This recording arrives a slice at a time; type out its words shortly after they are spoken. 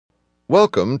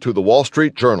Welcome to the Wall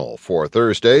Street Journal for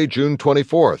Thursday, June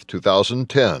 24th,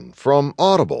 2010, from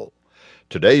Audible.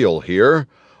 Today you'll hear,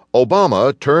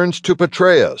 Obama turns to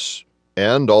Petraeus,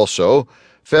 and also,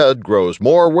 Fed grows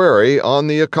more wary on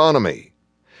the economy.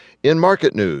 In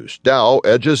market news, Dow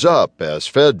edges up as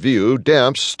Fed view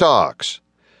damps stocks.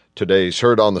 Today's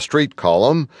Heard on the Street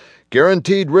column,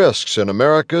 Guaranteed Risks in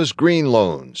America's Green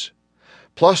Loans.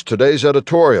 Plus today's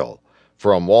editorial,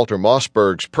 from Walter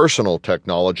Mossberg's Personal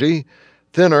Technology,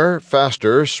 Thinner,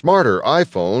 Faster, Smarter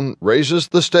iPhone raises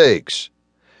the stakes.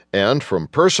 And from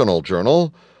Personal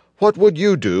Journal, What would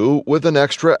you do with an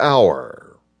extra hour?